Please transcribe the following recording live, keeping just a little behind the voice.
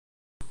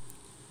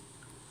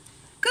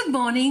Good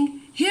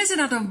morning, here's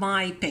another of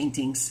my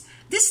paintings.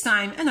 This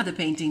time another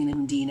painting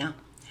in Mdina.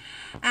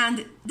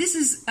 And this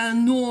is a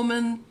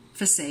Norman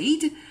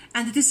facade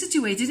and it is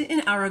situated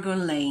in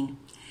Aragon Lane.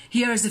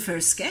 Here is the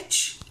first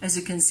sketch. As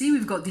you can see,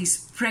 we've got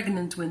these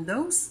pregnant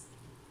windows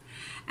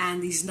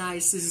and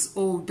this is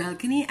old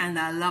balcony, and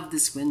I love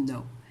this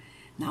window.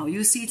 Now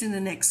you see it in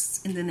the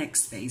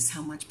next phase,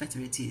 how much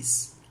better it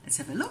is. Let's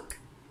have a look.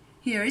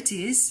 Here it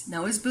is,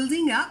 now it's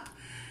building up.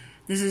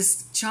 This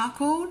is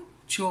charcoal,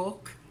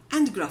 chalk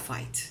and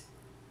graphite.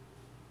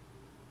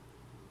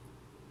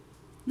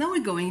 Now we're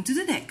going to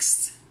the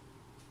next.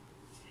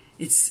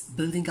 It's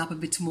building up a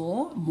bit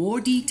more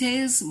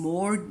details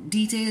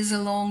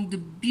along the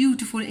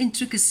beautiful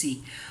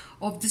intricacy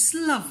of this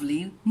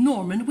lovely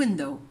Norman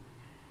window.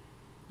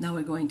 Now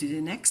we're going to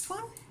the next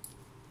one.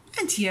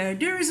 And here,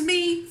 there's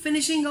me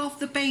finishing off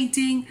the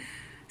painting.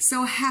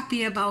 So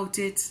happy about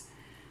it.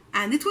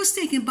 And it was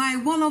taken by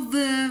one of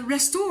the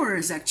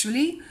restorers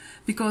actually,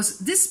 because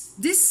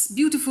this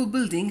beautiful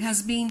building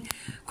has been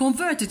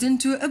converted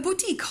into a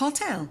boutique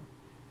hotel.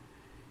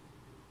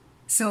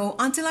 So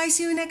until I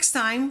see you next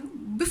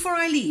time, before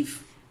I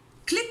leave,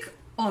 click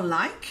on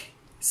like,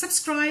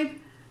 subscribe,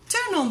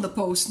 turn on the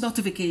post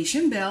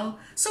notification bell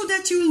so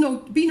that you'll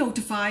be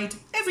notified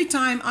every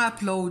time I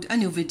upload a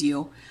new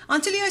video.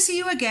 Until I see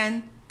you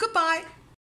again, goodbye.